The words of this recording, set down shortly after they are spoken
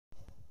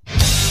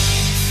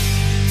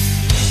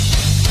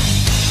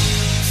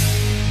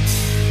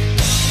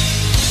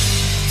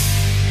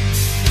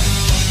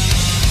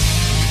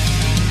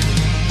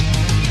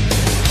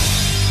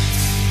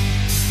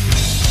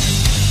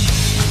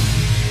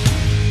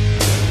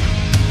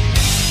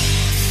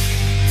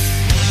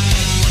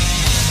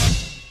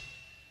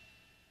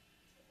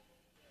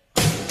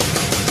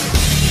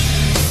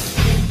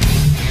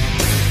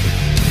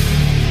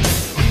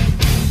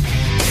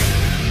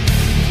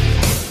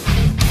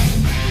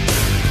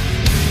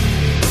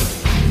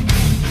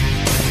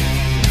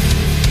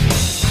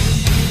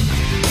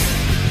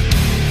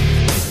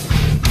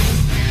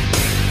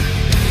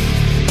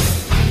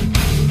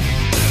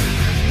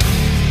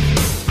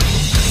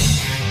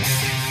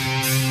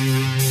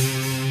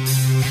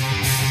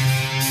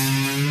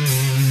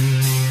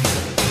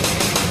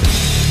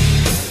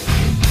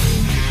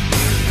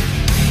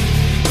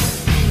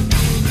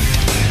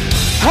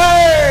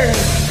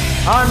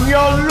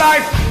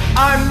life,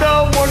 I'm the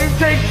one who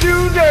takes you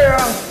there.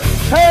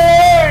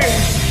 Hey,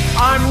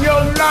 I'm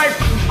your life,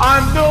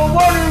 I'm the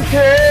one who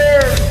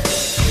cares.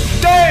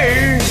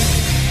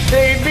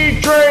 They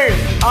betray,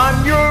 I'm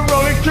your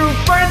only true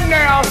friend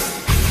now.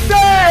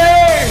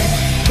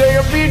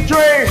 They'll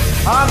betray,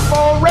 I'm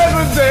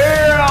forever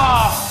there.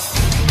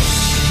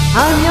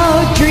 I'm your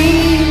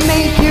dream,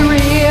 make you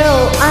real.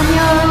 I'm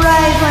your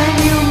rise when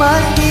you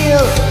must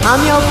heal.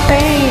 I'm your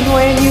pain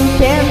when you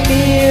can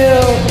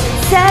feel.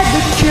 Sad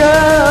but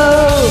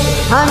true.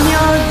 I'm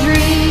your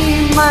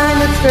dream, mind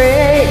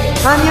astray.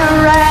 I'm your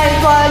rise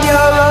while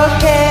you're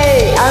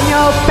okay. I'm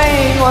your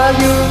pain while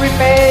you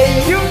repay.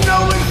 You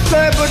know it's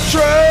sad but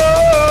true.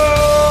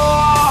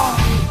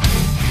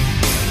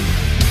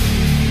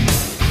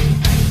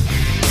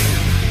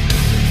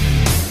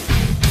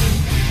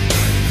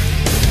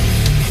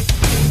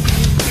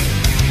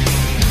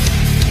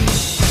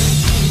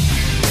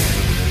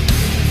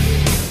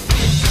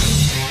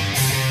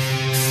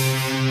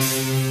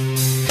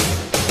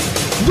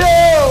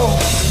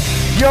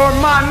 You're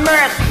my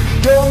mess,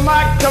 you're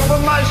my cover,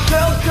 my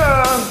shelter.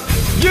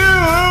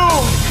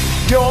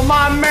 You're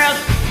my mess,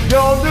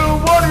 you're the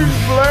one who's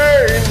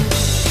blamed.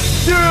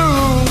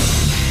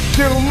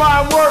 Do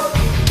my work,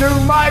 do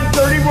my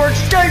dirty work,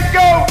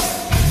 scapegoat.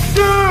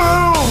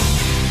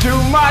 Do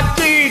my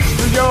deeds,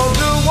 you're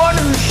the one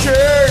who's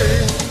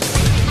shamed.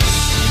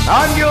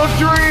 I'm your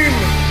dream,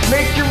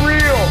 make you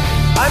real.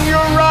 I'm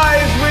your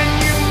rise when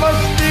you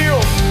must feel.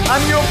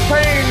 I'm your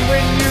pain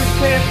when you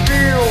can't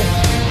feel.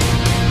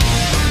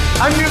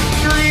 I'm your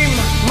dream,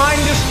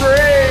 mind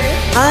astray.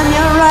 I'm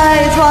your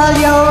rise while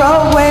you're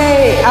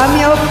away. I'm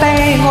your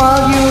pain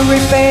while you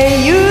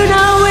repay. You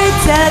know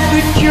it's sad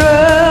but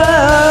true.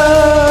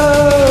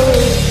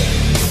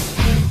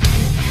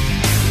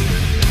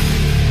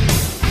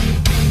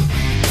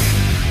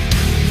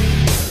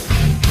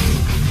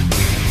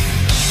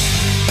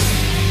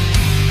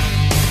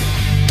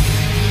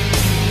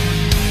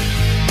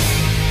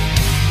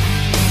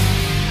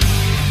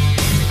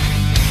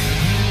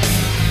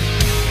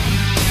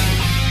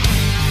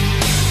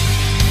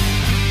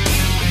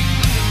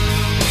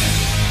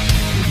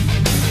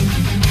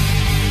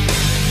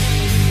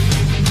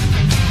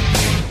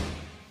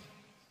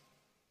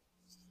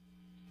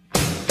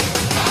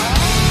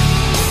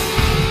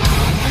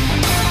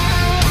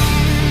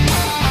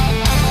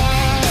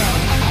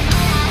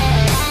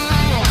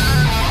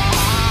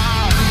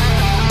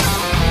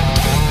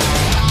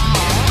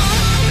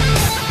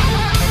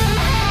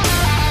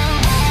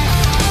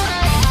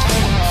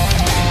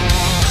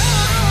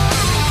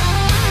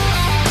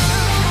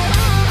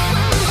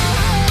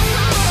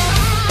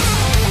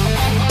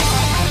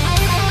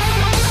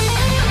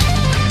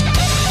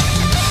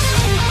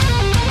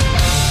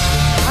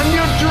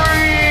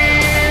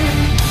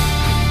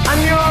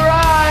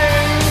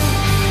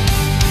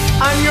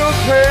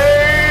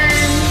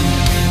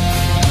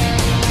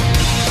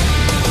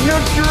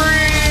 Your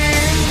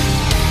dream,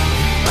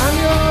 I'm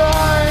your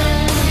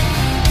rise,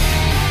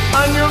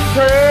 I'm your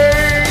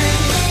pain.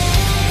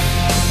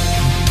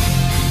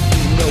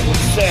 You know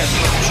what's sad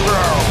but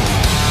true.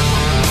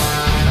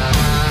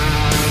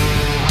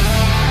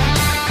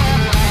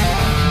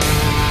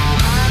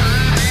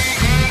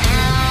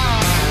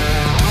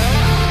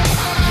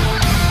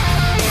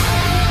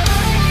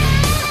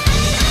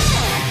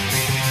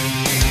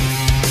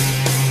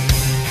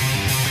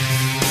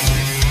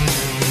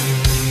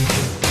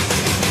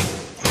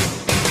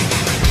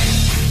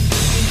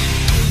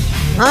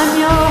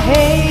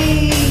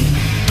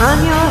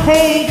 I'm your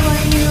hate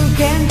when you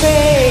can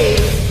pay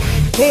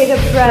the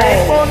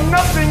price. For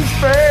nothing's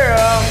fair.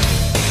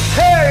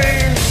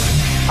 Hey,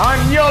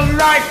 I'm your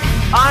life,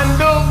 I'm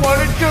the one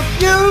who took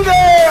you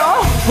there.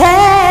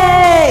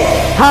 Hey,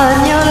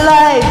 I'm your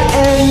life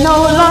and no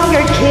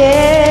longer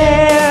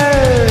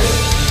care.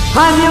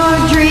 I'm your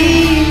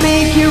dream,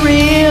 make you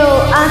real.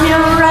 I'm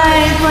your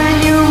rise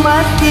when you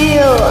must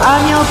feel.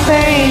 I'm your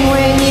pain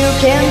when you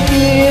can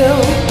feel.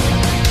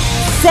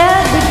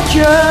 Sad but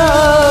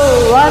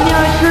true, I'm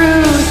your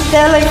truth,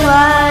 telling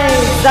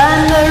lies.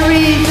 I'm the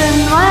reason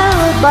why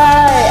we're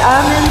by.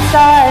 I'm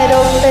inside,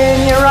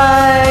 open your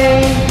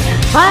eyes.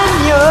 I'm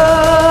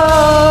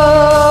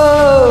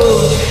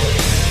yours.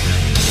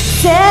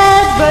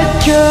 Sad but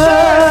true.